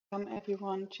Welcome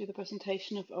everyone to the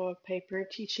presentation of our paper,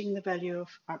 Teaching the Value of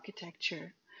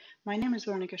Architecture. My name is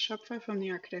Veronika Schröpfer from the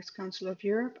Architects Council of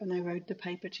Europe, and I wrote the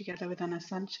paper together with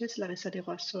Sanchis, Larissa de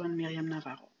Rosso, and Miriam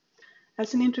Navarro.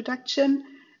 As an introduction,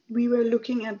 we were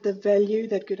looking at the value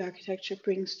that good architecture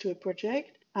brings to a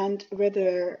project and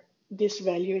whether this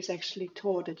value is actually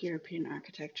taught at European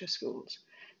architecture schools.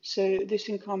 So this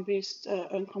encompassed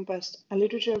a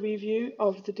literature review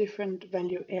of the different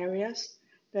value areas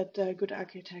that good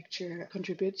architecture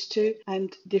contributes to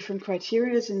and different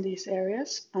criteria in these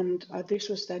areas. And this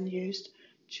was then used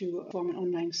to form an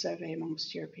online survey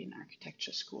amongst European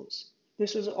architecture schools.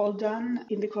 This was all done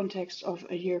in the context of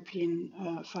a European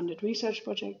funded research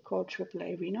project called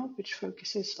TripleA-reno, which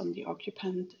focuses on the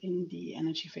occupant in the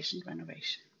energy efficient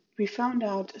renovation. We found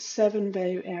out 7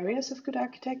 value areas of good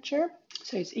architecture.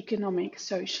 So it's economic,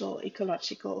 social,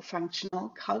 ecological, functional,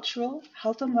 cultural,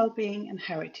 health and well-being, and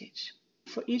heritage.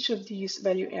 For each of these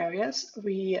value areas,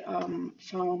 we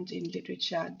found in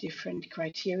literature different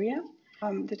criteria.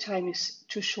 The time is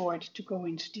too short to go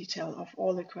into detail of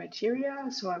all the criteria,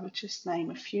 so I will just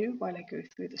name a few while I go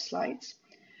through the slides.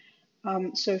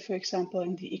 So for example,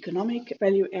 in the economic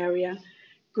value area,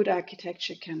 good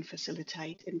architecture can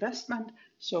facilitate investment.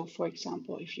 So for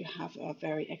example, if you have a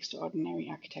very extraordinary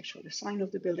architectural design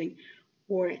of the building,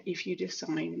 or if you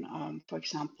design, for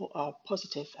example, a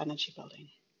positive energy building.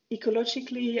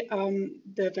 Ecologically,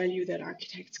 the value that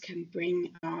architects can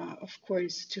bring, of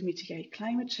course, to mitigate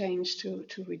climate change,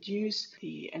 to reduce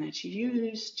the energy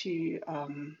use, to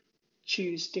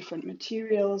choose different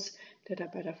materials that are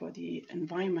better for the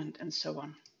environment, and so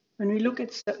on. When we look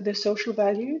at the social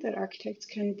value that architects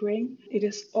can bring, it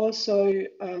is also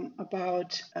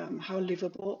about how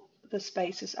livable the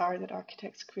spaces are that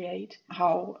architects create,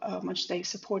 how much they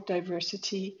support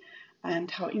diversity,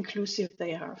 and how inclusive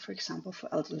they are, for example, for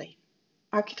elderly.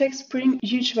 Architects bring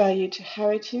huge value to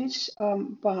heritage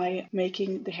by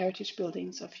making the heritage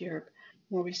buildings of Europe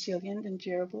more resilient and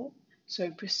durable, so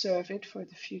preserve it for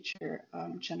the future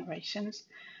generations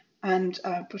and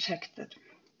protect it.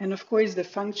 And of course, the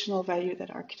functional value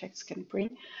that architects can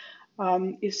bring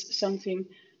is something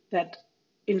that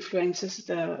influences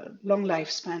the long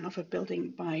lifespan of a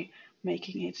building by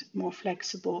making it more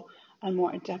flexible and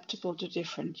more adaptable to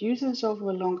different users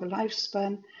over a longer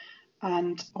lifespan,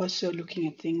 and also looking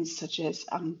at things such as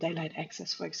daylight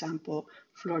access, for example,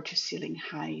 floor to ceiling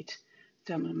height,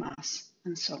 thermal mass,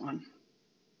 and so on.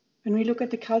 When we look at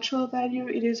the cultural value,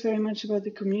 it is very much about the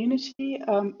community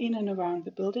in and around the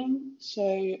building.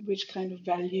 So which kind of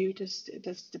value does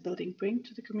the building bring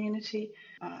to the community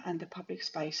and the public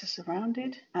spaces around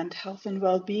it? And health and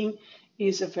well-being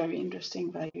is a very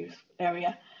interesting value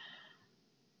area.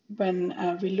 When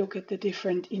we look at the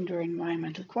different indoor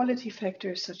environmental quality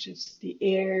factors, such as the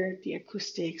air, the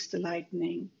acoustics, the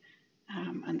lighting,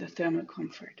 and the thermal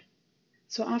comfort.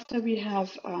 So after we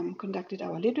have conducted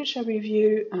our literature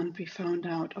review and we found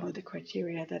out all the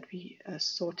criteria that we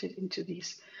sorted into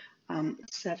these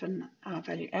 7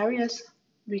 value areas,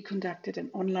 we conducted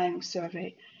an online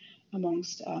survey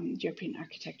amongst European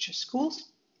architecture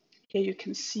schools. Here you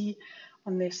can see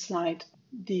on this slide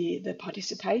the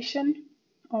participation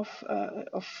of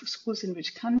schools in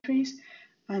which countries,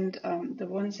 and the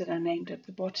ones that are named at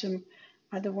the bottom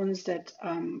are the ones that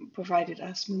provided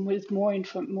us with more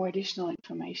additional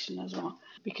information as well,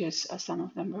 because some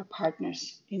of them were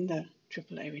partners in the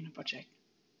TripleA-reno project.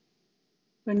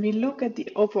 When we look at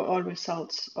the overall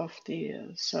results of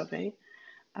the survey,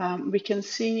 we can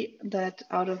see that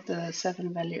out of the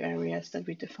 7 value areas that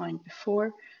we defined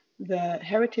before, the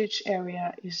heritage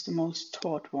area is the most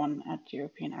taught one at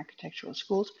European architectural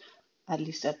schools, at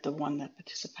least at the one that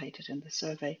participated in the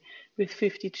survey, with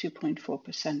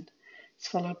 52.4%. It's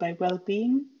followed by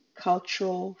well-being,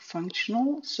 cultural,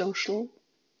 functional, social,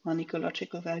 and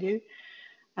ecological value.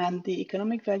 And the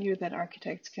economic value that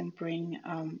architects can bring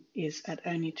is at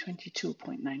only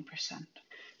 22.9%.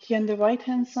 Here on the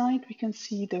right-hand side, we can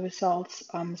see the results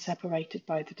separated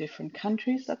by the different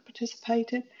countries that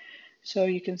participated. So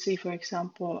you can see, for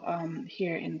example,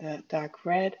 here in the dark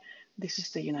red, this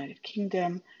is the United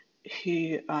Kingdom,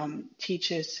 who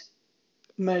teaches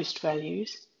most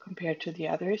values compared to the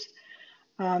others,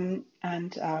 and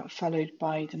followed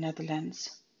by the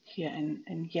Netherlands here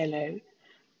in yellow,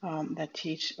 that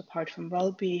teach, apart from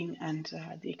well-being and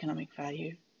the economic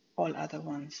value, all other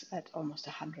ones at almost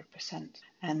 100%.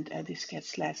 And this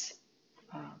gets less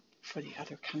for the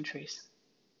other countries.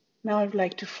 Now I'd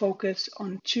like to focus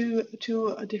on two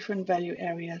different value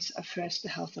areas. First, the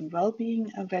health and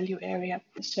well-being value area.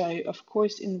 So, of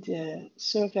course, in the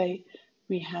survey,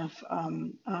 we have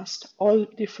asked all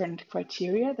different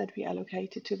criteria that we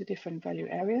allocated to the different value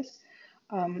areas.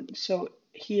 So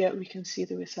here we can see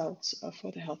the results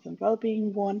for the health and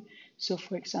well-being one. So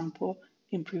for example,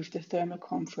 improve the thermal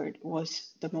comfort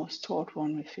was the most taught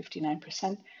one with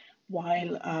 59%,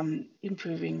 while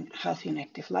improving healthy and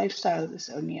active lifestyle is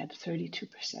only at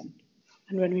 32%.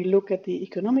 And when we look at the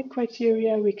economic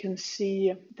criteria, we can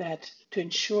see that to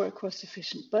ensure a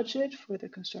cost-efficient budget for the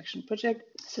construction project,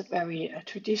 it's a very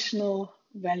traditional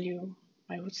value,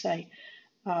 I would say,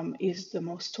 is the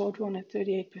most taught one at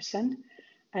 38%,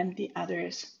 and the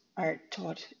others are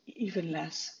taught even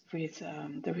less, with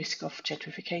the risk of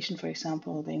gentrification, for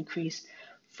example. The increase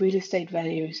of real estate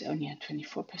value is only at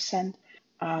 24%.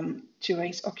 To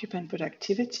raise occupant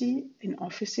productivity in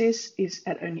offices is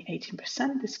at only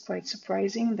 18%. It's quite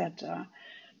surprising that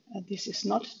this is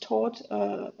not taught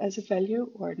as a value,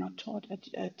 or not taught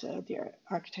at the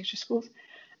architecture schools.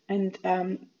 And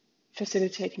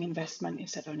facilitating investment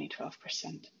is at only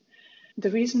 12%.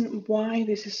 The reason why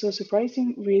this is so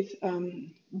surprising with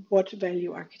what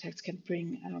value architects can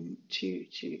bring to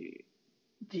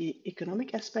the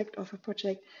economic aspect of a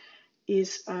project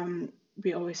is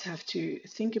we always have to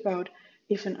think about,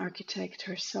 if an architect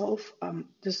herself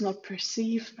does not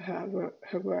perceive her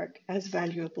work as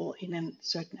valuable in a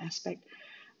certain aspect,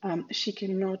 she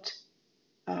cannot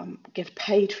get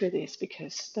paid for this,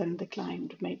 because then the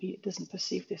client maybe doesn't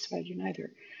perceive this value neither.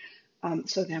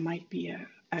 So there might be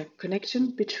a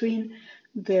connection between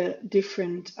the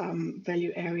different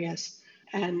value areas,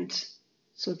 and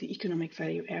so the economic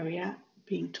value area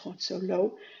being taught so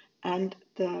low, and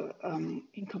the,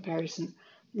 in comparison,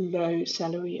 low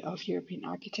salary of European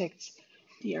architects.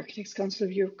 The Architects Council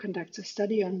of Europe conducts a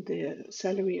study on the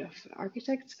salary of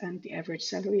architects, and the average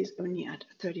salary is only at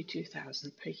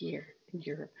 32,000 per year in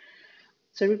Europe.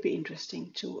 So it would be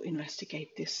interesting to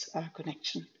investigate this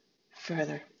connection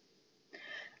further.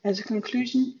 As a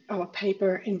conclusion, our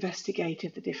paper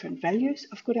investigated the different values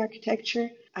of good architecture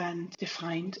and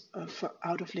defined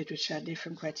out of literature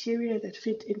different criteria that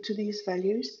fit into these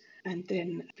values. And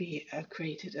then we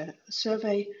created a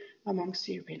survey amongst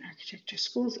the European architecture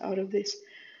schools out of this,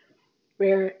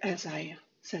 where, as I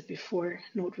said before,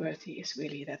 noteworthy is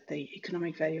really that the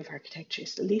economic value of architecture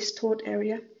is the least taught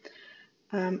area,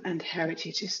 and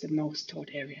heritage is the most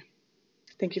taught area.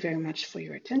 Thank you very much for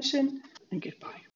your attention, and goodbye.